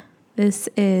This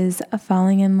is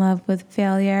Falling in Love with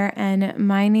Failure, and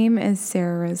my name is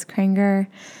Sarah Rose Kranger.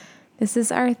 This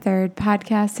is our third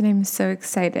podcast, and I'm so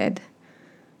excited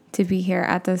to be here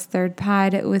at this third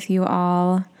pod with you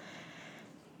all.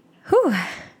 Whew.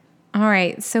 All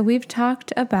right, so we've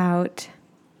talked about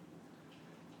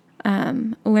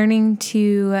learning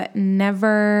to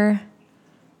never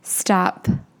stop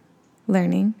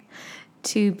learning,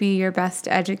 to be your best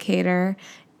educator.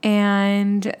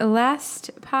 And last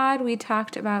pod, we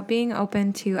talked about being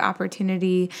open to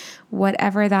opportunity,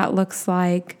 whatever that looks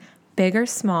like, big or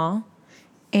small,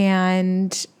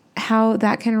 and how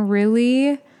that can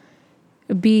really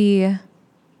be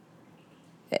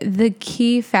the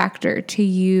key factor to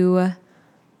you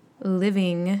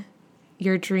living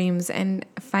your dreams and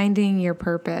finding your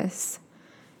purpose.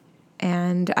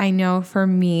 And I know for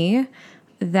me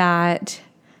that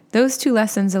those two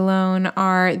lessons alone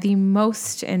are the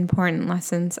most important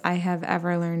lessons I have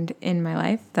ever learned in my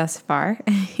life thus far,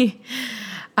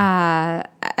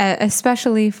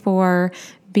 especially for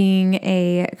being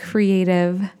a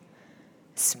creative,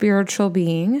 spiritual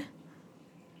being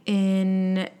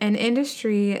in an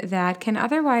industry that can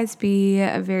otherwise be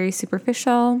very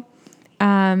superficial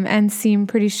and seem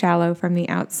pretty shallow from the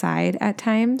outside at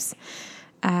times.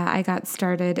 I got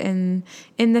started in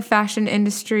the fashion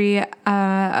industry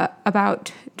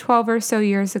about 12 or so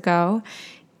years ago,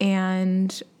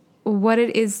 and what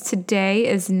it is today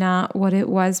is not what it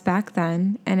was back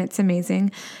then, and it's amazing.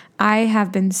 I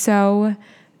have been so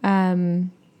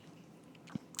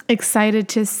excited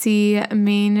to see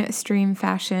mainstream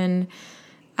fashion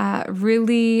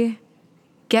really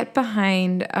get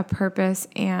behind a purpose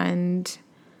and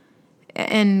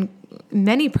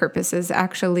many purposes,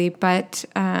 actually, but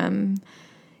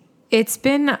it's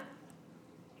been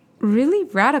really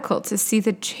radical to see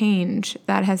the change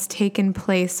that has taken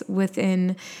place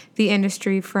within the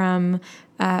industry from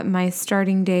my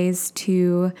starting days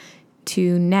to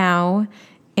now,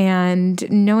 and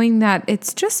knowing that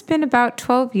it's just been about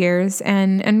 12 years,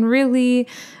 and really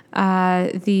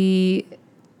the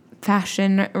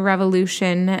fashion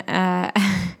revolution,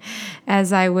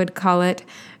 as I would call it,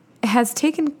 has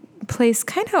taken place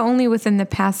kind of only within the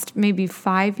past maybe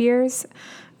 5 years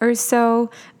or so.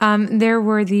 There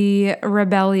were the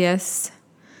rebellious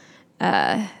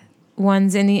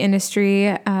ones in the industry.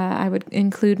 I would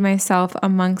include myself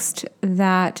amongst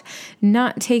that,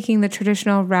 not taking the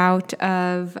traditional route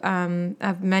of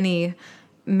many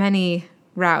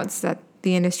routes that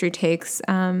the industry takes.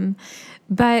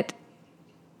 But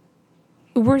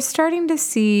we're starting to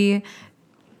see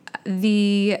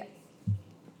the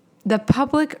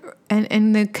public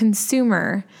and the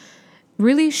consumer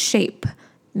really shape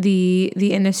the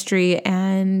industry,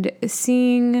 and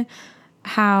seeing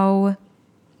how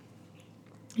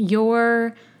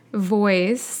your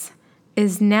voice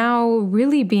is now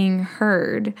really being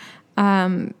heard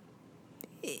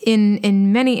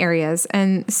in many areas.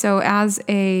 And so as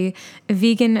a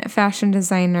vegan fashion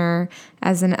designer,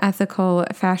 as an ethical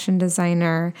fashion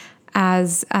designer,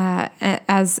 as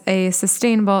a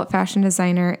sustainable fashion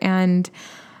designer, and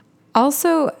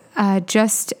also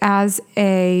just as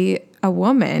a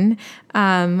woman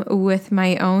with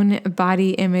my own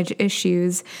body image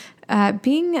issues,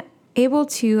 being able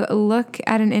to look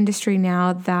at an industry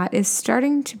now that is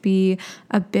starting to be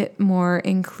a bit more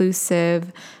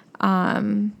inclusive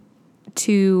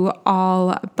to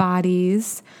all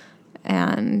bodies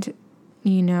and,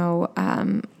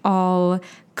 all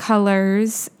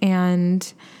colors,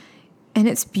 and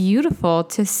it's beautiful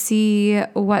to see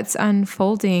what's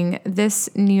unfolding. This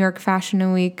New York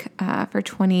Fashion Week for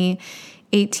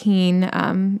 2018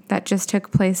 that just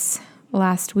took place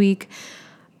last week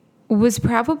was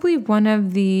probably one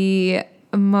of the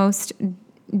most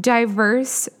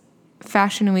diverse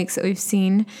fashion weeks that we've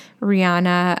seen.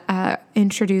 Rihanna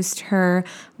introduced her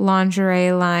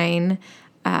lingerie line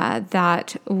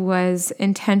that was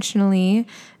intentionally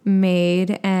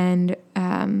made and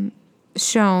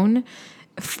shown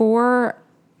for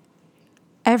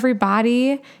every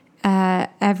body,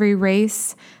 every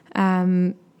race. There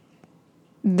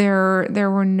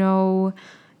were no,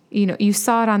 you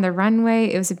saw it on the runway.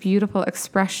 It was a beautiful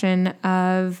expression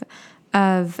of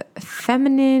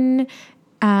feminine,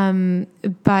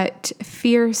 but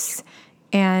fierce,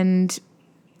 and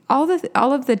all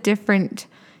of the different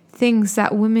things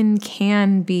that women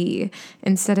can be,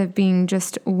 instead of being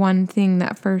just one thing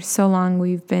that for so long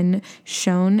we've been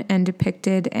shown and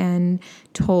depicted and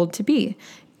told to be.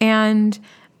 And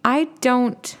I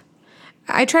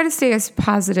try to stay as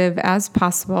positive as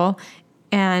possible,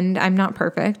 and I'm not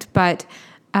perfect, but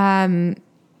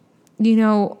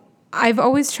I've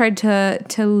always tried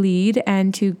to lead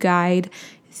and to guide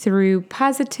through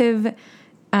positive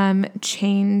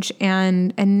change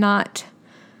and not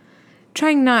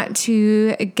trying not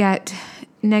to get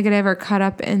negative or caught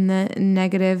up in the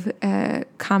negative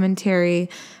commentary,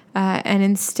 and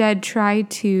instead try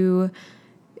to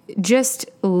just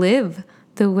live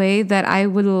the way that I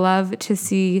would love to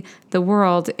see the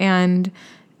world. And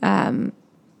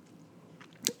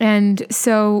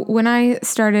so when I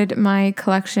started my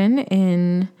collection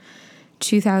in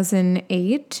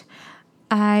 2008,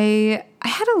 I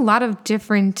had a lot of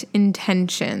different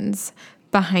intentions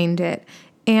behind it.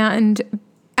 And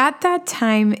at that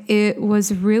time, it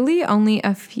was really only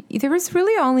there was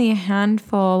really only a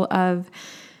handful of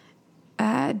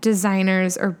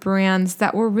designers or brands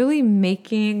that were really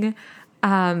making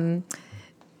that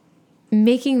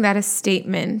a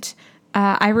statement.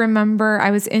 I remember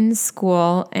I was in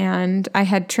school and I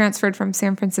had transferred from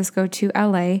San Francisco to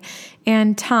LA,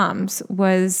 and Tom's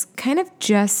was kind of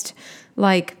just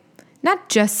like, not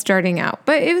just starting out,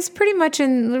 but it was pretty much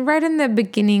right in the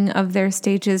beginning of their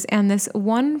stages. And this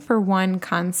 1-for-1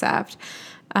 concept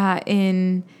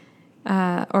or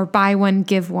buy one,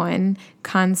 give one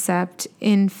concept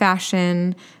in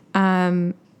fashion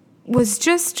was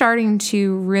just starting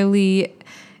to really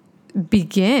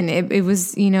begin. It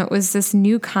was, it was this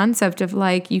new concept of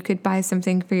like, you could buy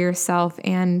something for yourself,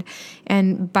 and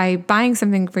by buying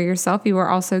something for yourself, you were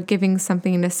also giving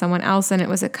something to someone else. And it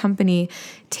was a company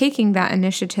taking that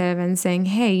initiative and saying,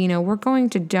 hey, we're going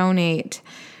to donate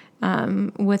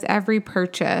with every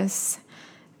purchase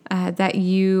that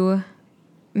you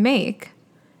make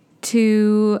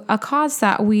to a cause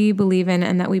that we believe in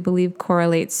and that we believe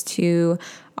correlates to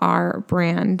our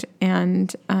brand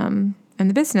and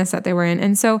the business that they were in.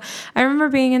 And so I remember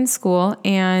being in school,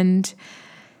 and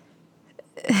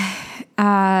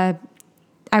I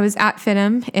was at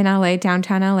FITM in LA,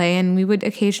 downtown LA, and we would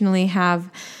occasionally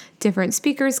have different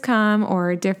speakers come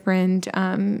or different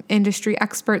industry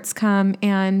experts come.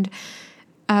 And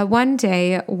one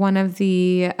day, one of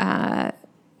the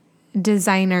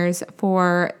designers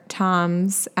for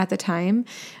Tom's at the time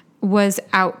was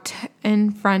out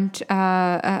in front,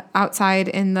 outside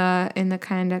in the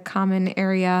kind of common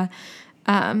area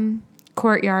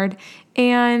courtyard.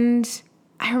 And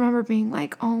I remember being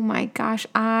like, oh my gosh,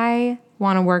 I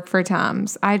want to work for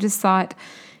Tom's. I just thought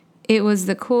it was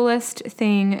the coolest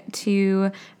thing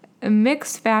to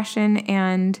mix fashion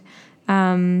and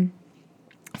a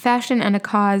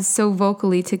cause so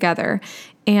vocally together.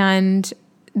 And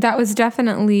that was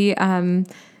definitely and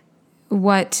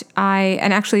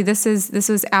actually this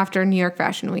was after New York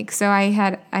Fashion Week. So I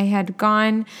had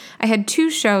 2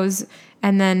 shows,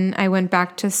 and then I went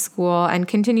back to school and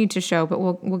continued to show, but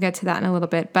we'll get to that in a little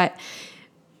bit. But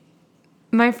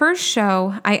my first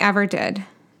show I ever did,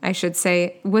 I should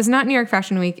say, was not New York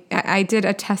Fashion Week. I did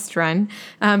a test run,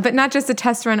 but not just a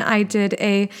test run. I did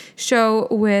a show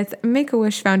with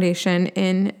Make-A-Wish Foundation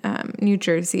in New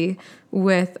Jersey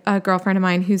with a girlfriend of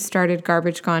mine who started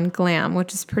Garbage Gone Glam,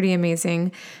 which is pretty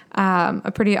amazing,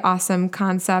 a pretty awesome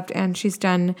concept. And she's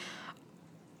done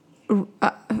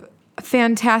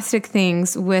fantastic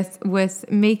things with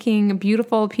making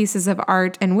beautiful pieces of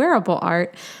art and wearable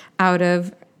art out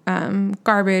of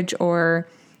garbage or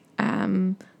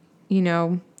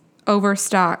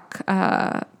overstock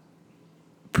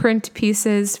print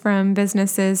pieces from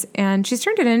businesses. And she's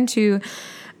turned it into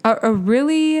a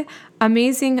really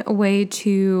amazing way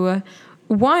to,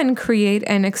 1, create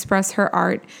and express her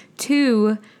art,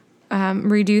 2,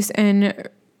 reduce and,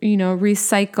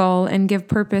 recycle and give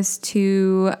purpose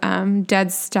to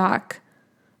dead stock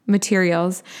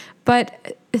materials.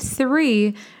 But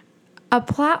 3, a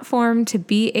platform to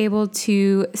be able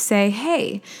to say,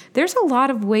 hey, there's a lot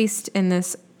of waste in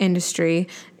this industry,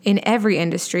 in every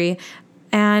industry,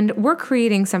 and we're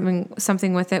creating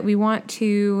something with it. We want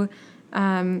to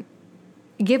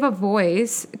give a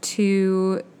voice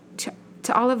to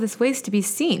all of this waste to be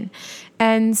seen.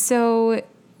 And so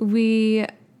we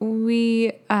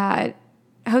hosted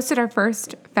our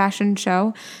first fashion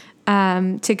show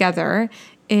together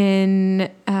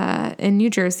in New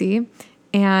Jersey.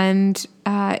 And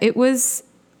it was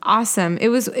awesome. It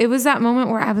was that moment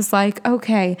where I was like,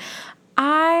 okay,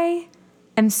 I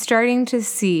am starting to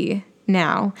see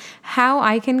now how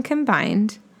I can combine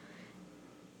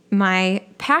my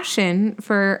passion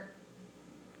for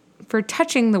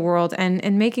touching the world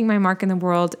and making my mark in the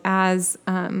world as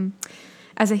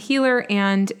a healer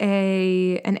and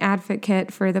an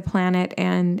advocate for the planet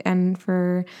and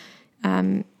for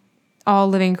all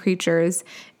living creatures,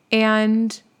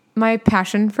 and my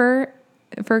passion for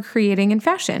for creating in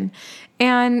fashion.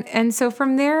 And so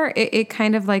from there, it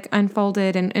kind of like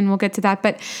unfolded, and we'll get to that.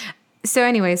 But so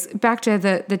anyways, back to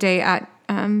the day at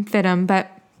FIDM. But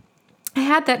I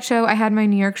had that show, I had my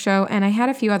New York show, and I had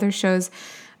a few other shows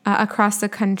across the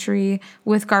country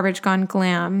with Garbage Gone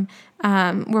Glam,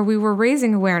 where we were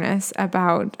raising awareness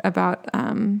about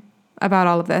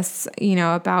all of this,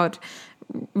 about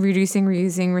reducing,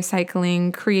 reusing, recycling,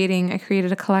 I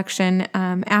created a collection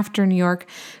after New York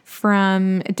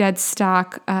from dead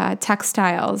stock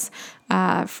textiles,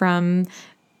 from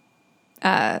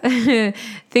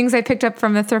things I picked up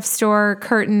from the thrift store: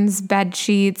 curtains, bed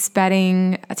sheets,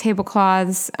 bedding,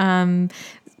 tablecloths,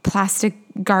 plastic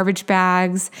garbage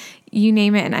bags, you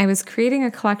name it. And I was creating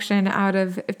a collection out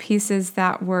of pieces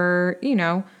that were,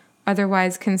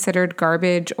 otherwise considered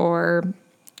garbage or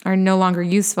are no longer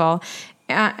useful.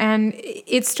 And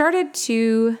it started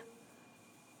to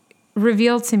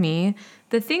reveal to me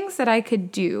the things that I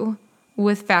could do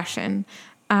with fashion,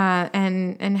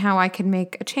 and how I could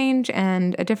make a change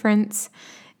and a difference.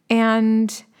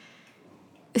 And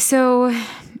so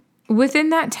within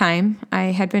that time,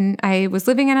 I was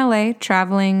living in LA,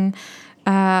 traveling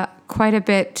quite a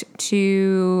bit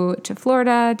to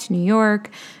Florida, to New York,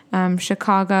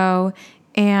 Chicago,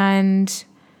 and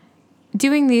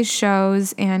doing these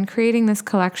shows and creating this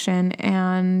collection.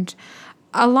 And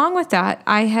along with that,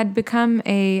 I had become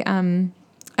a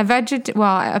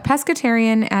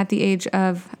pescatarian at the age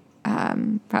of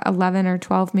 11 or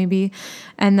 12 maybe,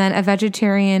 and then a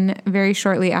vegetarian very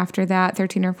shortly after that,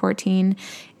 13 or 14,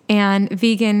 and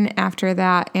vegan after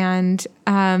that. And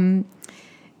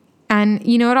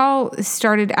it all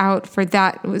started out for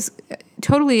that. It was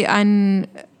totally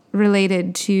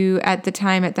unrelated to, at the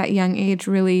time, at that young age,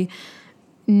 really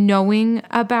knowing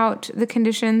about the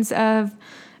conditions of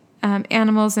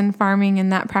animals and farming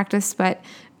and that practice, but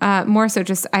more so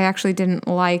just I actually didn't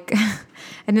like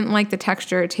I didn't like the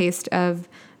texture or taste of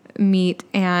meat,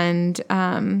 and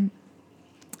I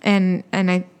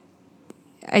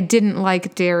didn't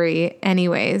like dairy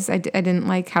anyways. I didn't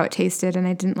like how it tasted, and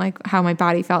I didn't like how my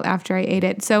body felt after I ate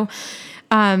it. So,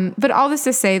 but all this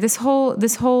to say, this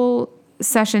whole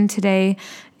session today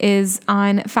is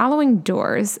on following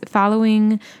doors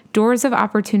of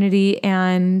opportunity,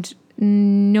 and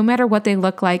no matter what they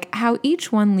look like, how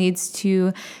each one leads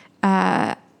to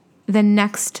the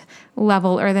next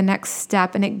level or the next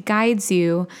step, and it guides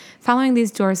you. Following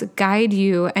these doors guide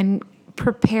you and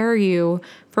prepare you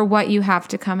for what you have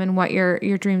to come and what your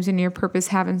dreams and your purpose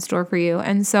have in store for you.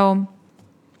 And so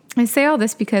I say all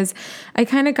this because I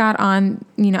kind of got on,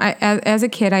 as a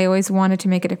kid, I always wanted to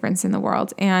make a difference in the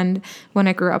world. And when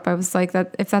I grew up, I was like,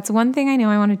 that if that's one thing I know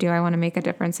I want to do, I want to make a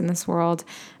difference in this world.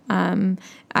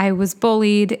 I was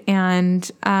bullied and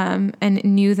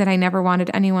knew that I never wanted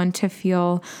anyone to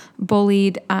feel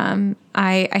bullied. I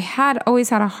had always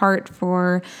had a heart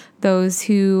for those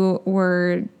who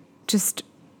were just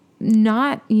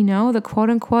not, the quote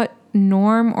unquote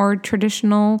norm or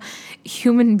traditional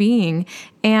human being.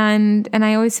 And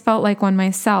I always felt like one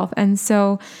myself. And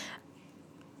so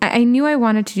I knew I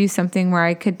wanted to do something where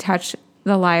I could touch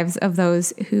the lives of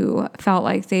those who felt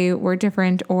like they were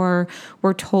different or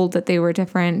were told that they were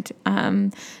different.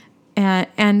 And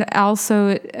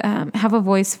also have a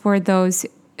voice for those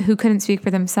who couldn't speak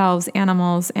for themselves,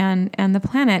 animals and the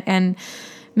planet, and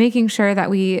making sure that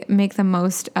we make the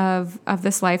most of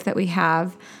this life that we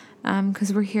have,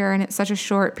 because we're here and it's such a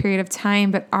short period of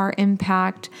time, but our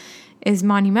impact is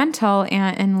monumental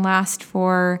and last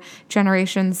for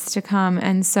generations to come.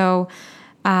 And so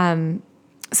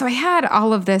I had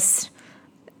all of this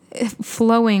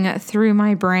flowing through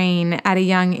my brain at a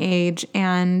young age,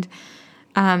 and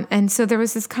so there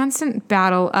was this constant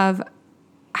battle of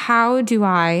how do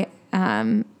I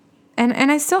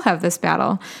and I still have this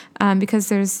battle, because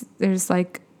there's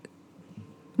like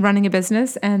running a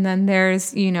business, and then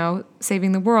there's,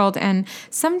 saving the world. And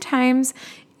sometimes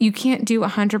you can't do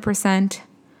 100%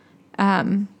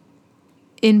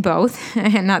 in both,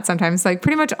 and not sometimes, like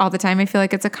pretty much all the time. I feel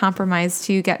like it's a compromise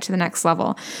to get to the next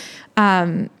level.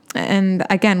 And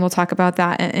again, we'll talk about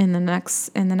that in the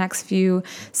next few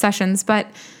sessions. But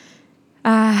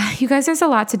you guys, there's a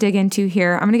lot to dig into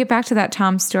here. I'm going to get back to that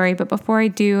Tom story, but before I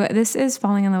do, this is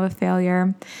Falling in Love with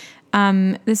Failure.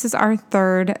 This is our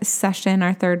third session,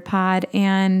 our third pod,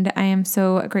 and I am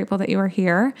so grateful that you are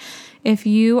here. If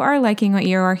you are liking what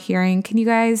you are hearing, can you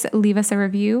guys leave us a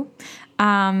review,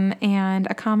 and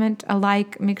a comment, a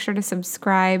like? Make sure to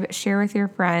subscribe, share with your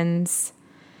friends.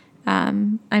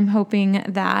 I'm hoping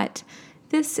that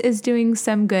this is doing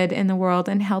some good in the world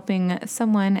and helping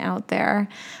someone out there.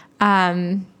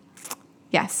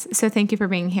 Yes, so thank you for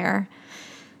being here.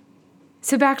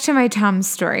 So back to my Tom's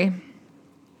story.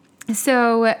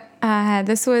 So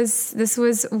this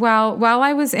was while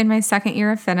I was in my second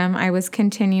year of FIDM, I was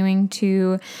continuing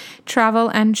to travel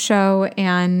and show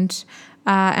and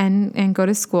go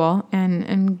to school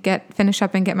and finish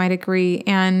up and get my degree.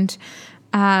 And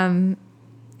Tom's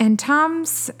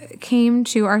came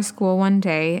to our school one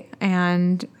day,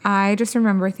 and I just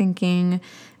remember thinking,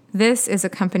 this is a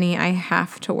company I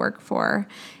have to work for.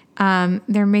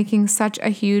 They're making such a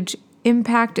huge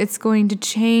impact. It's going to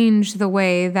change the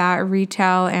way that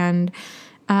retail and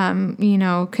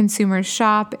consumers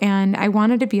shop, and I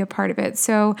wanted to be a part of it.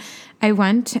 So I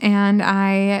went and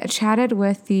I chatted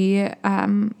with the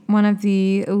one of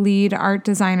the lead art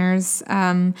designers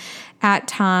at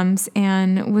Tom's,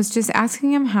 and was just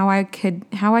asking him how I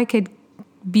could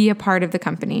be a part of the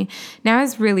company. Now, I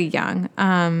was really young.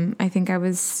 I think I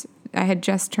had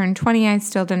just turned 20. I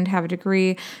still didn't have a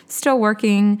degree, still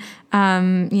working,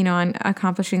 on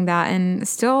accomplishing that, and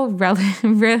still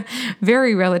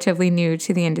very relatively new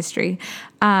to the industry.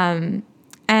 And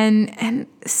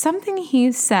something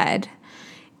he said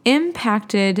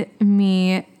impacted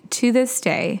me to this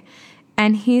day.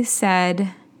 And he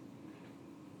said,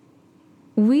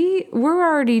 we're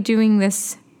already doing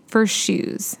this for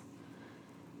shoes.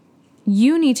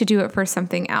 You need to do it for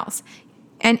something else.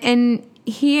 And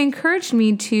he encouraged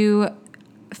me to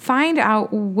find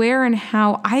out where and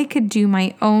how I could do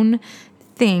my own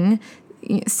thing,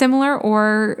 similar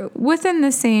or within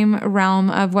the same realm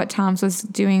of what Tom's was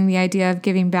doing, the idea of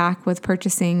giving back with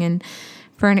purchasing and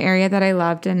for an area that I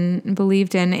loved and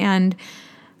believed in. And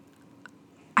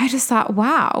I just thought,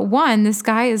 wow, this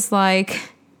guy is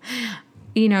like,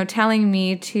 telling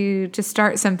me to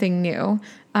start something new.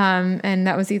 And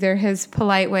that was either his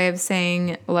polite way of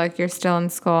saying, look, you're still in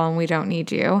school and we don't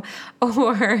need you,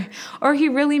 or he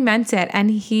really meant it. And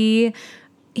he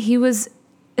was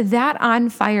that on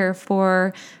fire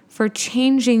for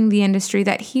changing the industry,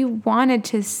 that he wanted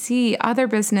to see other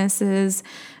businesses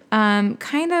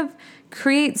kind of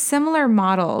create similar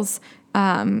models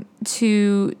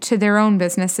to their own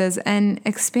businesses and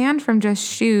expand from just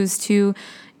shoes to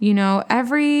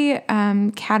every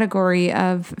category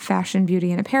of fashion,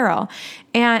 beauty, and apparel.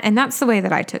 And that's the way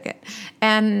that I took it.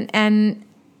 And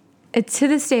to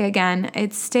this day, again,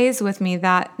 it stays with me,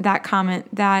 that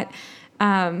comment that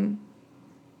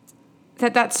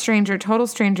stranger, total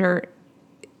stranger,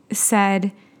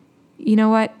 said, you know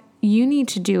what, you need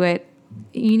to do it.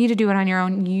 You need to do it on your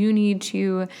own. You need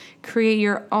to create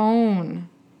your own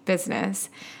business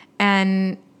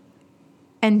and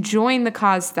join the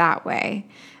cause that way.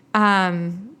 I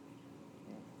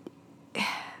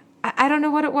don't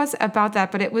know what it was about that,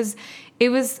 but it was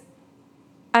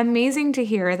amazing to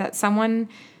hear that someone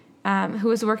who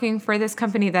was working for this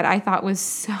company that I thought was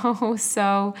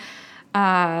so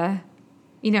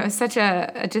such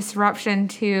a disruption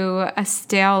to a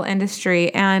stale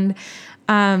industry, and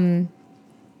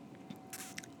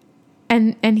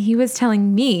he was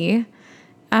telling me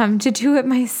to do it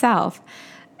myself.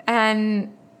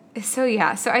 And so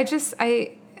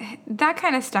that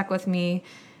kind of stuck with me,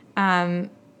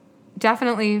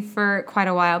 definitely for quite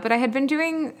a while. But I had been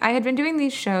doing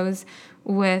these shows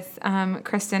with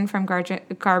Kristen from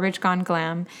Garbage Gone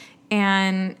Glam,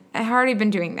 and I had already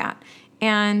been doing that.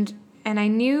 And I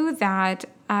knew that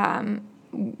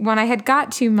when I had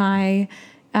got to my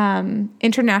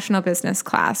international business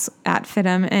class at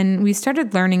FIDM, and we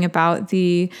started learning about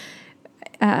the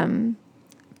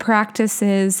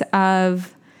practices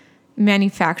of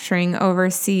manufacturing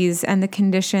overseas and the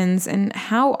conditions and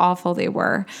how awful they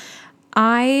were.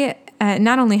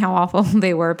 Not only how awful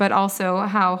they were, but also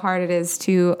how hard it is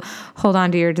to hold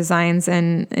on to your designs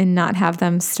and not have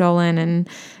them stolen, and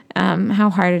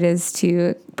how hard it is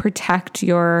to protect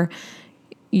your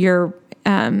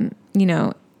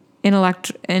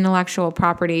intellectual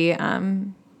property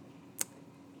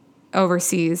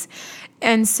overseas.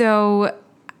 And so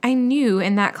I knew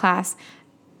in that class,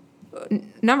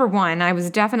 number one, I was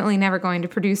definitely never going to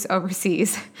produce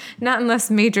overseas, not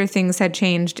unless major things had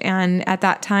changed. And at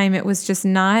that time, it was just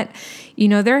not,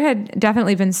 there had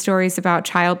definitely been stories about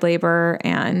child labor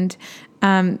and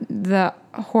the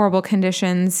horrible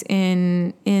conditions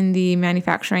in the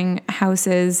manufacturing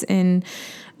houses in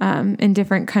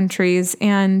different countries,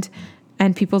 and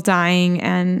people dying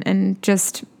and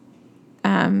just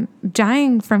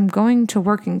dying from going to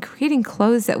work and creating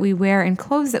clothes that we wear and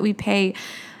clothes that we pay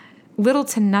little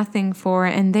to nothing for,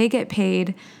 and they get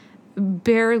paid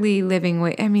barely living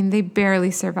wage. I mean, they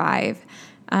barely survive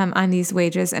on these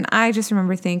wages. And I just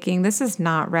remember thinking, this is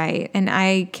not right. And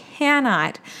I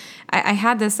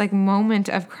had this like moment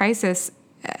of crisis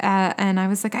and I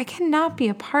was like, I cannot be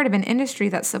a part of an industry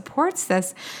that supports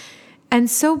this. And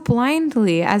so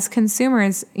blindly as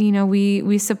consumers,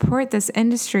 we support this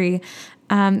industry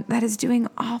that is doing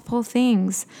awful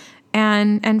things.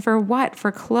 And for what?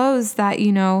 For clothes that,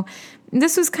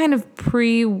 this was kind of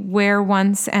pre-wear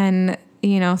once and,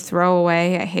 throw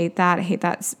away. I hate that.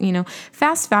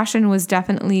 Fast fashion was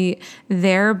definitely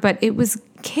there, but it was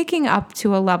kicking up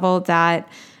to a level that,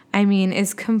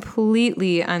 is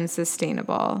completely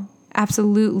unsustainable.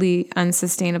 Absolutely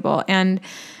unsustainable. And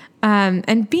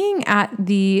being at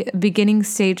the beginning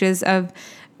stages of,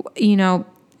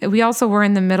 we also were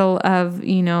in the middle of,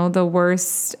 the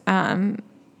worst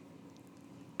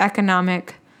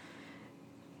economic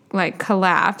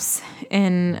collapse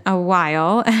in a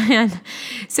while. And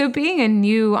so being a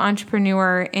new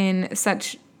entrepreneur in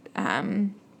such a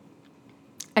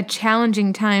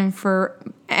challenging time for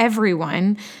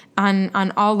everyone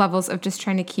on all levels of just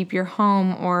trying to keep your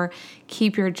home or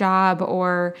keep your job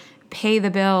or pay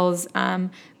the bills.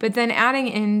 But then adding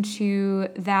into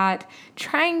that,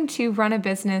 trying to run a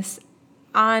business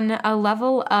on a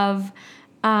level of,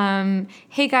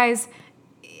 hey guys,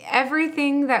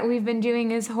 everything that we've been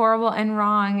doing is horrible and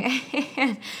wrong.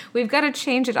 And we've got to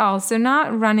change it all. So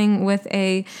not running with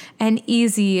an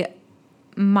easy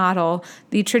model,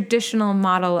 the traditional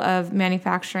model of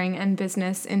manufacturing and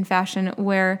business in fashion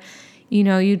where,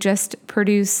 you just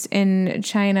produced in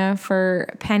China for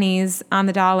pennies on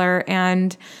the dollar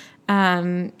and,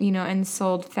 and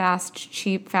sold fast,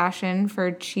 cheap fashion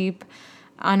for cheap,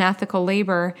 unethical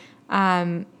labor.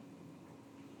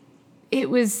 It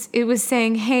was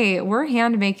saying, hey, we're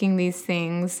hand making these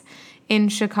things in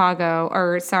Chicago,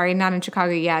 or sorry, not in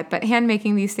Chicago yet, but hand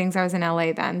making these things. I was in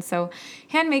LA then. So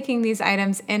hand making these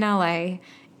items in LA,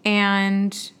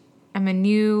 and I'm a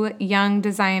new young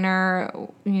designer,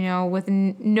 with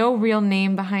no real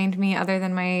name behind me other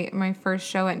than my first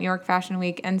show at New York Fashion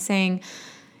Week, and saying,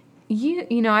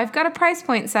 I've got a price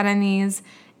point set on these,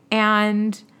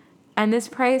 and this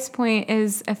price point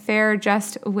is a fair,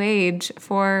 just wage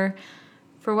for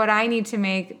what I need to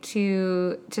make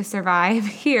to survive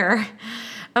here.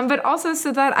 But also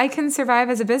so that I can survive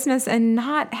as a business and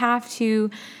not have to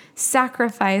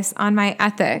sacrifice on my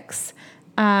ethics.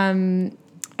 And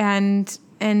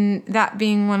that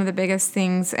being one of the biggest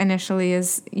things initially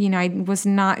is, I was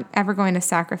not ever going to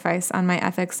sacrifice on my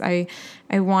ethics. I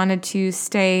wanted to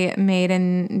stay made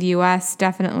in the US,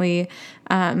 definitely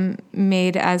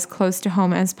made as close to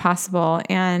home as possible.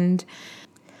 And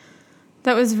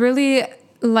that was really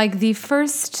the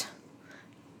first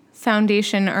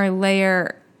foundation or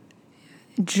layer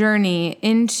journey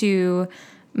into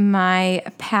my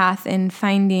path in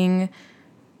finding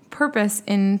purpose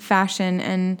in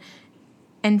fashion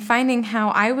and finding how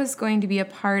I was going to be a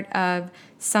part of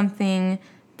something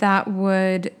that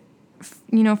would,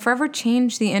 forever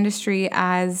change the industry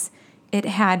as it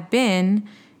had been,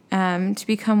 to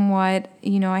become what,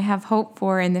 I have hope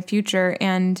for in the future.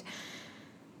 And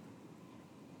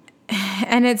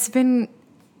it's been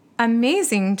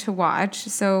amazing to watch.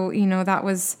 So, that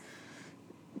was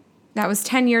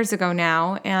 10 years ago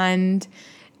now. And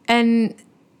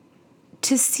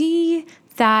to see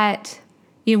that,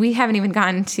 we haven't even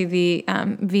gotten to the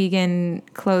vegan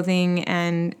clothing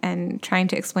and trying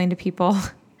to explain to people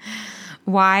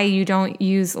why you don't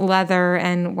use leather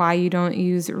and why you don't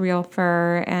use real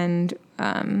fur and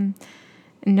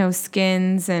no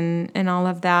skins and all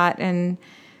of that.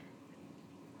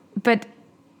 But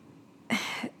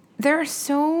there are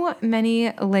so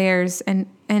many layers, and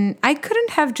I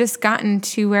couldn't have just gotten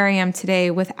to where I am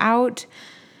today without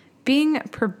being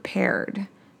prepared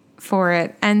for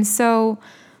it. And so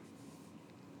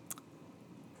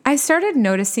I started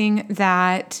noticing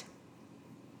that,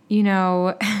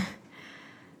 there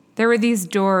were these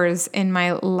doors in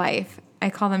my life. I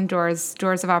call them doors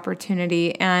of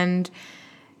opportunity. And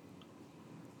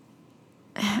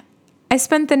I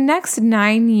spent the next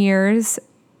 9 years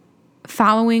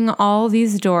following all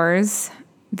these doors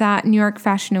that New York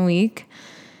Fashion Week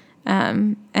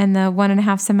and the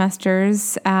 1.5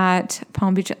 semesters at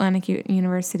Palm Beach Atlantic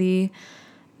University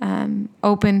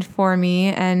opened for me.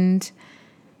 And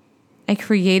I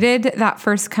created that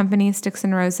first company, Sticks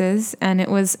and Roses, and it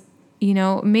was,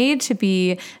 made to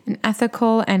be an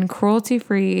ethical and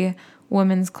cruelty-free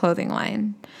women's clothing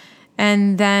line.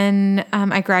 And then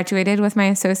I graduated with my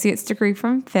associate's degree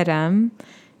from FIDM.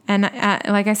 And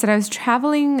like I said, I was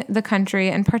traveling the country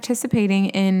and participating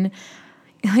in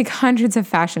hundreds of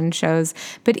fashion shows.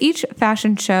 But each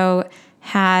fashion show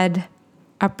had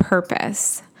a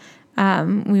purpose.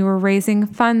 We were raising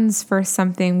funds for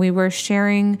something. We were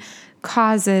sharing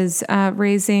causes,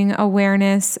 raising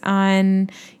awareness on,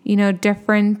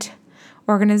 different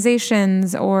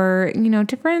organizations or,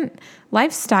 different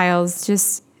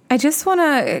lifestyles. I just want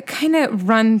to kind of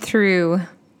run through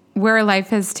where life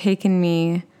has taken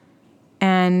me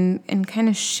and kind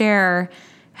of share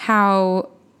how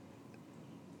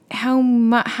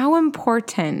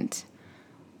important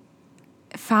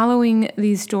following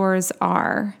these doors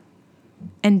are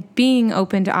and being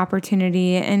open to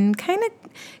opportunity, and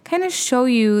kind of show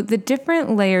you the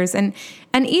different layers. And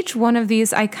each one of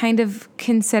these I kind of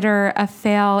consider a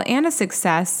fail and a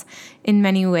success in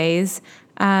many ways.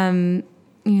 There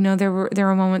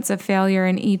were moments of failure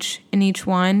in each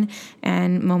one,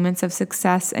 and moments of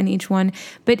success in each one.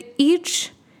 But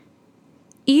each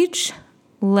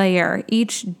layer,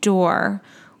 each door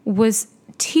was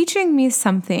teaching me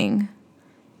something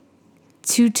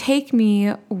to take me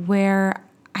where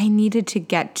I needed to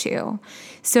get to.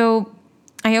 So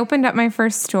I opened up my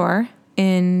first store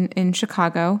in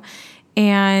Chicago,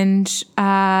 and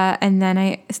then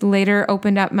I later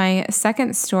opened up my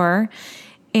second store,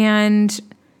 and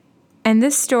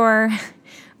this store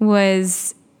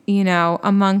was,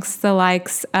 amongst the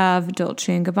likes of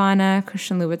Dolce & Gabbana,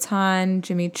 Christian Louboutin,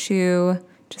 Jimmy Choo,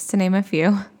 just to name a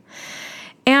few.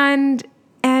 And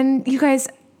you guys,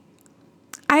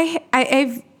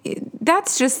 I've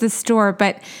that's just the store,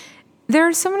 but there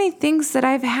are so many things that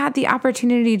I've had the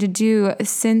opportunity to do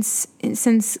since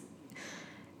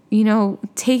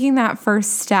taking that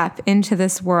first step into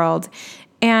this world,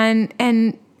 and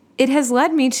it has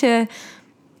led me to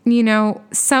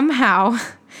somehow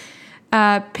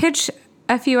pitch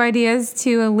a few ideas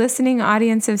to a listening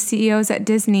audience of CEOs at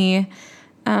Disney,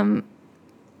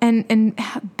 and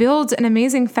build an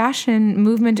amazing fashion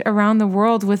movement around the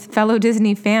world with fellow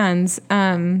Disney fans.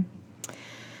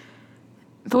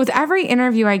 But with every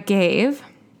interview I gave,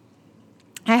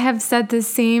 I have said the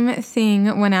same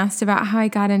thing when asked about how I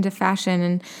got into fashion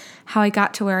and how I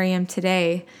got to where I am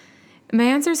today. My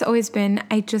answer's always been,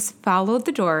 I just followed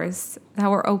the doors that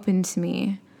were open to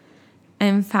me.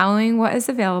 I'm following what is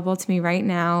available to me right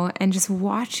now and just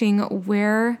watching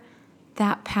where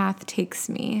that path takes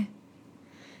me.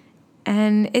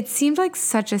 And it seemed like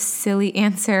such a silly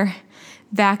answer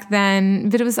back then,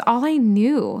 but it was all I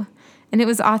knew, and it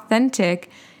was authentic.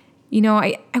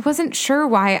 I wasn't sure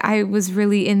why I was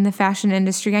really in the fashion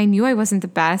industry. I knew I wasn't the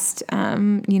best.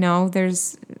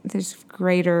 There's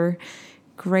greater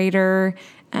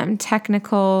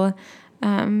technical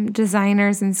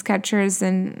designers and sketchers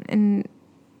and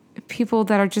people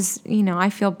that are just,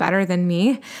 I feel better than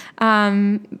me.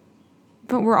 But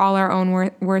we're all our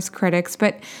own worst critics.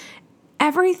 But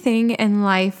everything in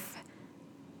life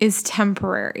is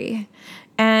temporary,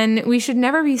 and we should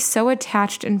never be so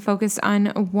attached and focused on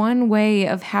one way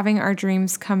of having our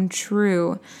dreams come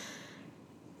true,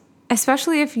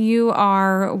 especially if you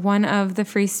are one of the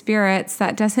free spirits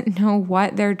that doesn't know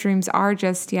what their dreams are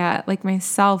just yet, like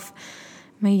myself,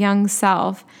 my young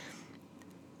self.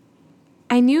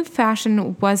 I knew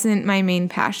fashion wasn't my main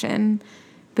passion,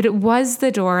 but it was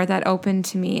the door that opened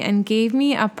to me and gave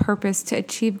me a purpose to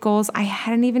achieve goals I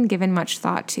hadn't even given much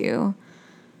thought to.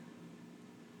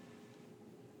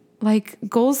 Like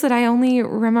goals that I only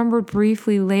remembered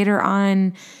briefly later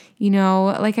on.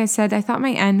 Like I said, I thought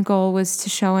my end goal was to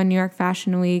show in New York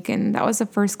Fashion Week, and that was the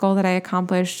first goal that I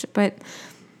accomplished. But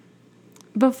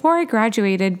before I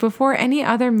graduated, before any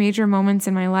other major moments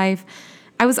in my life,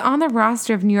 I was on the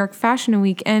roster of New York Fashion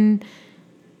Week, and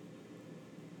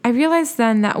I realized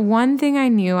then that one thing I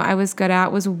knew I was good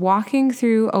at was walking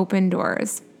through open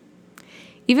doors.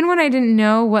 Even when I didn't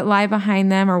know what lay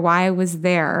behind them or why I was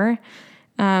there,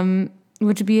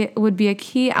 which would be a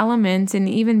key element in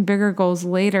even bigger goals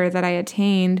later that I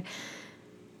attained,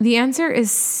 the answer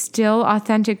is still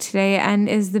authentic today and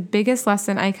is the biggest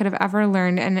lesson I could have ever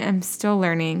learned and am still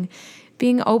learning.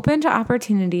 Being open to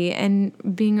opportunity and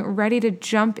being ready to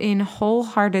jump in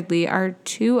wholeheartedly are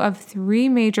 2 of 3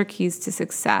 major keys to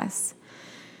success.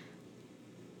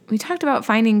 We talked about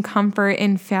finding comfort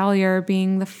in failure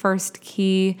being the first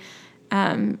key.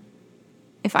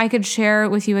 If I could share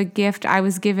with you a gift I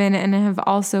was given and have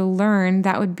also learned,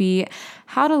 that would be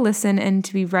how to listen and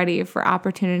to be ready for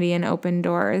opportunity and open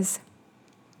doors.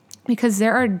 Because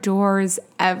there are doors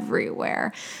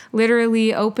everywhere,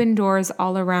 literally open doors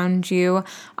all around you.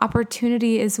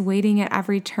 Opportunity is waiting at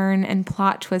every turn and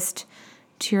plot twist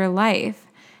to your life.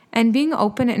 And being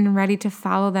open and ready to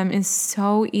follow them is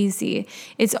so easy.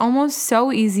 It's almost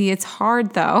so easy. It's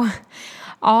hard though.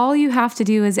 All you have to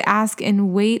do is ask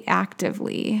and wait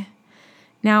actively.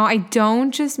 Now, I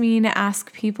don't just mean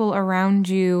ask people around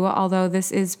you, although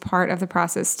this is part of the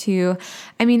process too.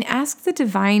 I mean, ask the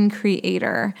divine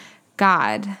creator,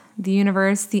 God, the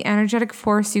universe, the energetic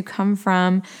force you come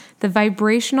from, the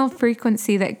vibrational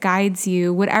frequency that guides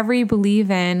you, whatever you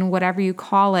believe in, whatever you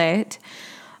call it.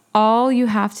 All you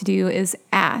have to do is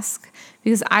ask.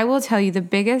 Because I will tell you the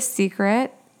biggest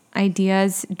secret,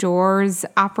 ideas, doors,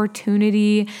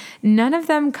 opportunity, none of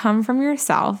them come from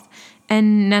yourself.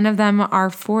 And none of them are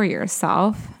for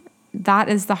yourself. That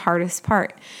is the hardest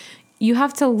part. You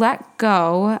have to let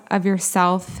go of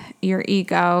yourself, your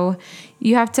ego.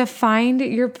 You have to find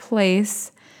your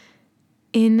place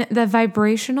in the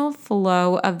vibrational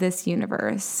flow of this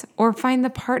universe, or find the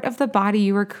part of the body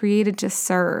you were created to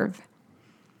serve.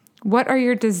 What are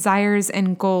your desires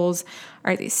and goals?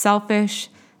 Are they selfish,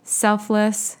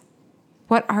 selfless?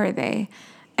 What are they?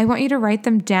 I want you to write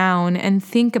them down and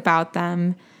think about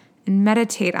them and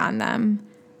meditate on them.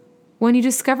 When you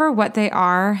discover what they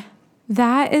are,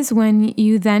 that is when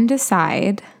you then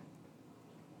decide,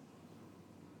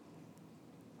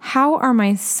 how are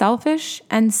my selfish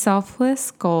and selfless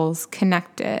goals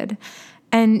connected?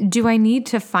 And do I need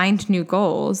to find new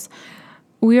goals?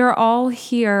 We are all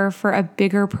here for a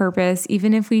bigger purpose,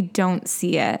 even if we don't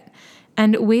see it.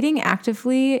 And waiting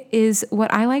actively is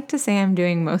what I like to say I'm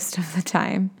doing most of the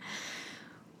time.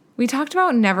 We talked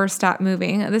about never stop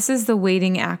moving. This is the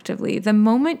waiting actively. The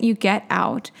moment you get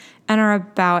out and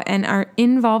are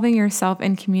involving yourself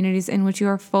in communities in which you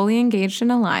are fully engaged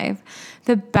and alive,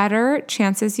 the better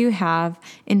chances you have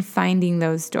in finding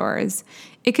those doors.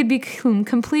 It could be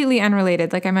completely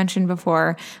unrelated, like I mentioned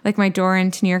before. Like my door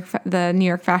into the New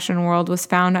York fashion world was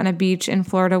found on a beach in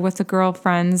Florida with the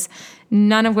girlfriends,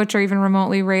 none of which are even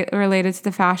remotely related to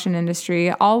the fashion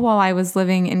industry, all while I was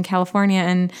living in California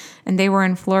and they were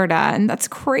in Florida. And that's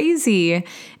crazy.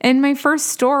 And my first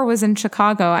store was in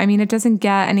Chicago. I mean, it doesn't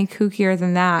get any kookier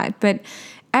than that. But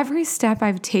every step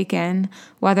I've taken,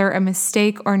 whether a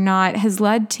mistake or not, has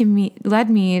led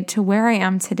me to where I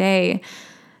am today.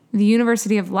 The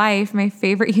University of Life, my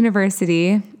favorite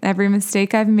university. Every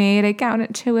mistake I've made, I count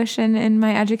it tuition in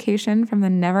my education from the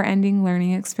never-ending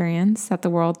learning experience that the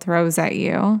world throws at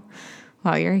you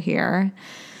while you're here.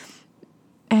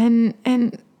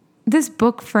 And this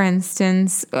book, for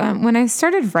instance, when I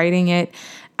started writing it,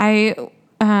 I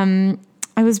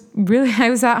was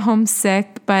at home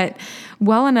sick, but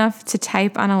well enough to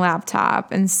type on a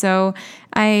laptop, and so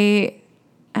I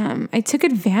took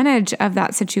advantage of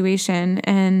that situation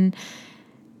and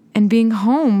being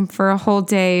home for a whole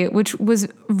day, which was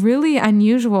really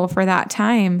unusual for that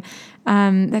time.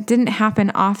 That didn't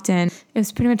happen often. It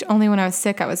was pretty much only when I was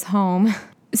sick I was home.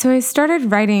 So I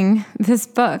started writing this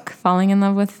book, Falling in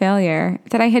Love with Failure,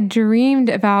 that I had dreamed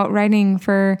about writing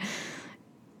for,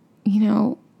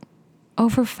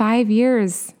 over 5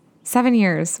 years, 7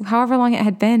 years, however long it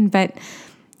had been. But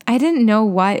I didn't know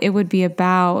what it would be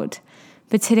about.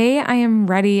 But today I am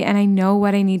ready and I know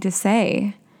what I need to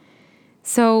say.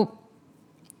 So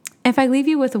if I leave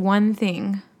you with one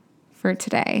thing for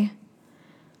today,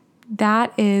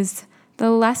 that is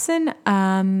the lesson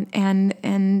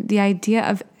and the idea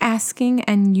of asking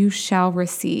and you shall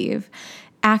receive.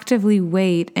 Actively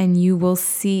wait and you will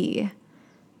see.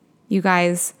 You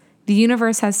guys, the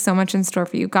universe has so much in store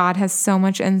for you. God has so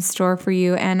much in store for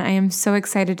you. And I am so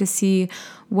excited to see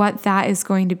what that is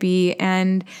going to be.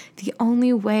 And the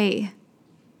only way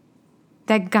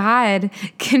that God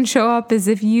can show up is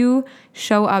if you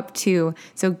show up too.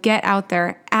 So get out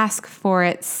there, ask for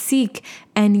it, seek,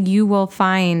 and you will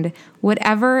find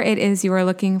whatever it is you are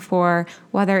looking for,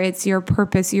 whether it's your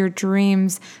purpose, your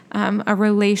dreams, a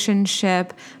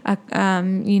relationship,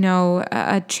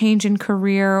 a change in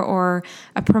career or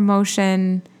a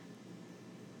promotion.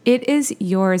 It is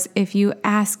yours if you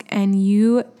ask and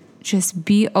you just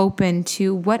be open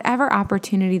to whatever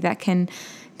opportunity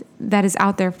that is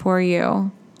out there for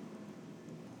you.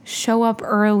 Show up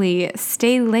early,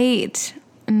 stay late,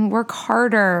 and work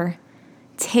harder.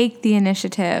 Take the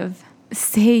initiative.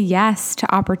 Say yes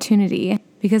to opportunity.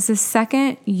 Because the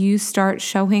second you start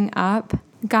showing up,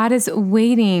 God is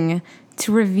waiting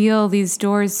to reveal these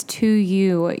doors to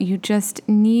you. You just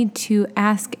need to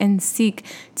ask and seek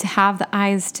to have the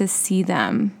eyes to see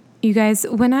them. You guys,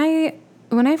 when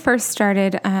I first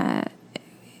started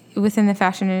within the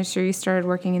fashion industry, started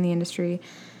working in the industry,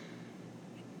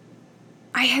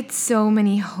 I had so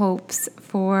many hopes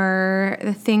for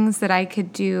the things that I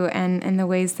could do and the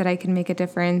ways that I could make a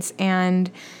difference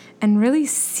and really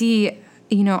see,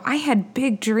 I had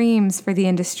big dreams for the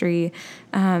industry,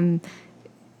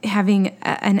 having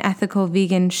an ethical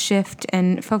vegan shift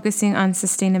and focusing on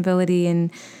sustainability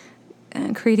and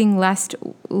creating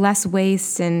less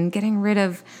waste and getting rid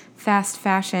of fast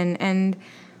fashion. And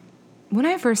when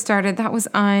I first started, that was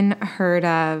unheard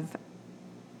of.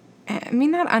 I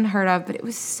mean, not unheard of, but it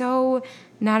was so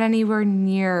not anywhere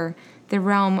near the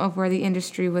realm of where the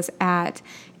industry was at.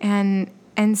 And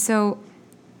so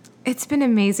it's been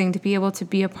amazing to be able to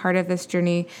be a part of this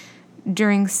journey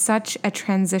during such a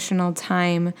transitional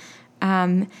time,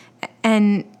 and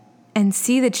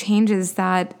see the changes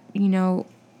that,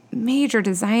 major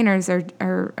designers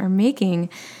are making,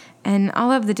 and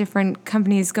all of the different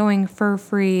companies going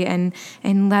fur-free and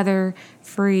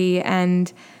leather-free,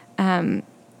 and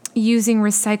using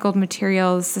recycled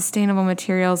materials, sustainable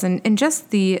materials, and just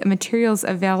the materials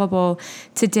available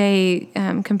today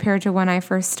compared to when I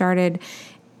first started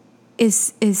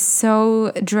is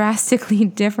so drastically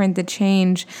different. The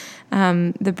change,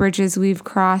 the bridges we've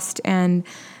crossed, and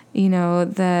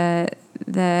the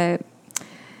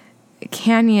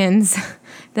canyons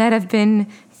that have been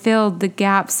filled, the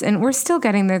gaps, and we're still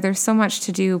getting there. There's so much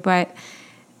to do, but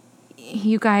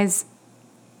you guys,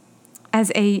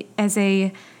 as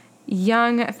a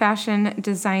young fashion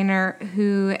designer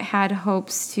who had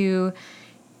hopes to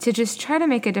just try to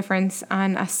make a difference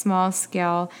on a small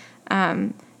scale,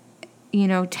 10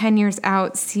 years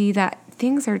out, see that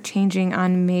things are changing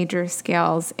on major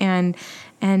scales, and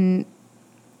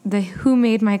the Who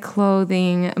Made My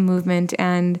Clothing movement,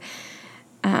 and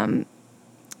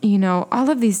all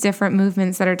of these different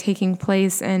movements that are taking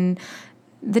place, and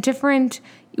the different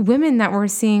women that we're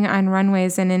seeing on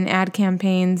runways and in ad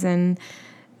campaigns, and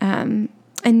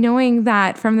knowing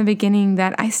that from the beginning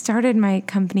that I started my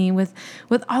company with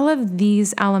all of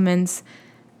these elements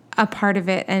a part of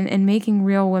it, and making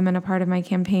real women a part of my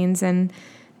campaigns and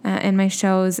my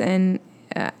shows, and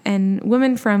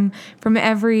women from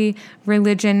every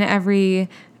religion, every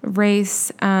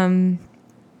race, and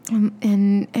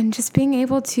just being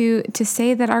able to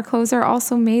say that our clothes are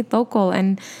also made local,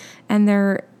 and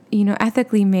they're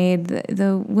ethically made.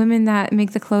 The women that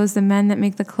make the clothes, the men that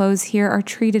make the clothes here are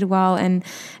treated well, and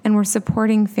we're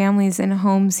supporting families and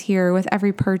homes here with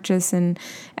every purchase and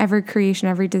every creation,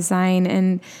 every design,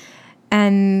 and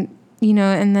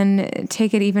then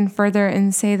take it even further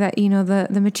and say that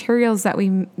the materials that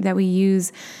we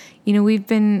use, we've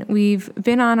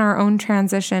been on our own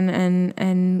transition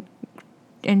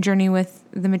and journey with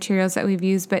the materials that we've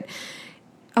used, but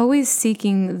always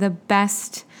seeking the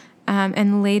best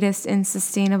and latest and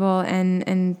sustainable,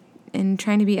 and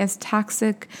trying to be as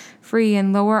toxic free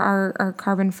and lower our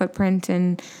carbon footprint,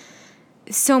 and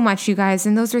so much, you guys.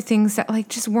 And those are things that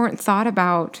just weren't thought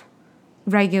about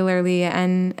regularly,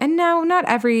 and now not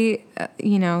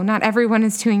everyone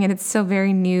is doing it. It's still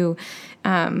very new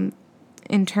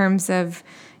in terms of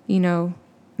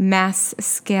mass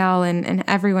scale and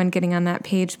everyone getting on that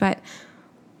page, but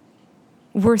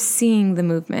we're seeing the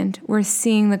movement. We're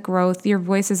seeing the growth. Your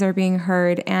voices are being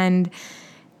heard, and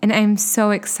I'm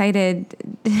so excited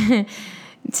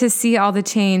to see all the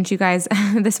change, you guys.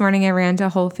 This morning I ran to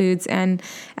Whole Foods, and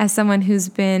as someone who's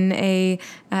been a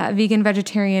vegan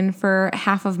vegetarian for over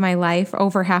half of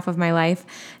my life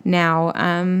now,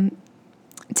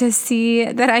 to see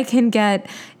that I can get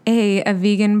a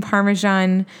vegan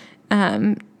Parmesan,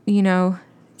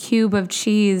 cube of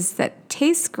cheese that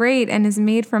tastes great and is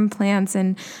made from plants,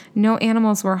 and no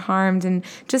animals were harmed, and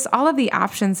just all of the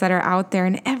options that are out there,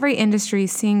 and every industry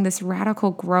seeing this radical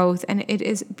growth, and it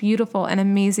is beautiful and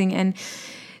amazing. And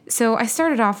so I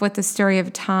started off with the story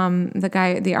of Tom,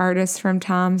 the artist from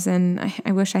Tom's, and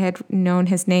I wish I had known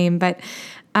his name, but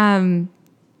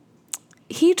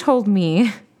he told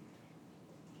me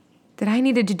that I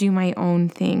needed to do my own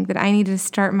thing, that I needed to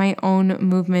start my own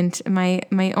movement,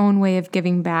 my own way of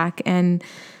giving back. And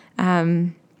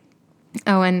and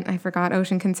I forgot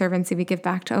Ocean Conservancy. We give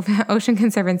back to Ocean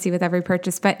Conservancy with every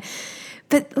purchase. But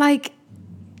I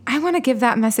want to give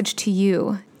that message to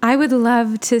you. I would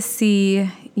love to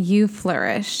see you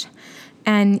flourish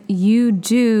and you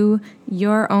do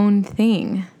your own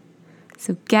thing.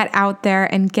 So get out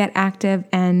there and get active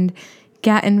and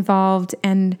get involved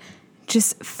and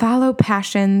just follow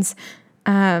passions,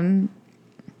 whatever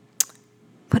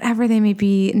they may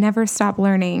be. Never stop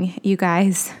learning, you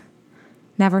guys.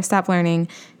 Never stop learning,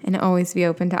 and always be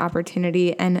open to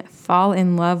opportunity, and fall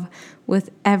in love with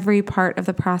every part of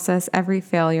the process, every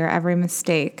failure, every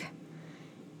mistake,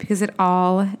 because it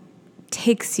all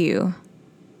takes you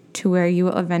to where you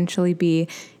will eventually be.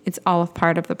 It's all a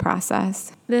part of the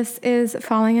process. This is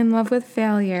Falling in Love with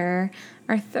Failure,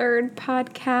 our third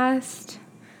podcast.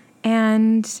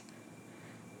 And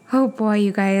oh boy,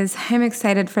 you guys, I'm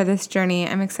excited for this journey.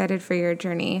 I'm excited for your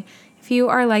journey. If you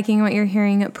are liking what you're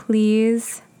hearing,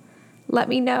 please let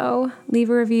me know. Leave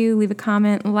a review, leave a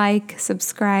comment, like,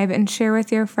 subscribe, and share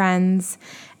with your friends.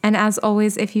 And as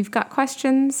always, if you've got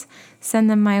questions, send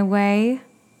them my way,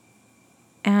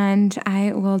 and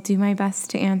I will do my best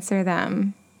to answer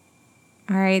them.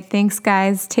 All right, thanks,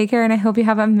 guys. Take care, and I hope you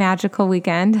have a magical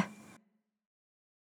weekend.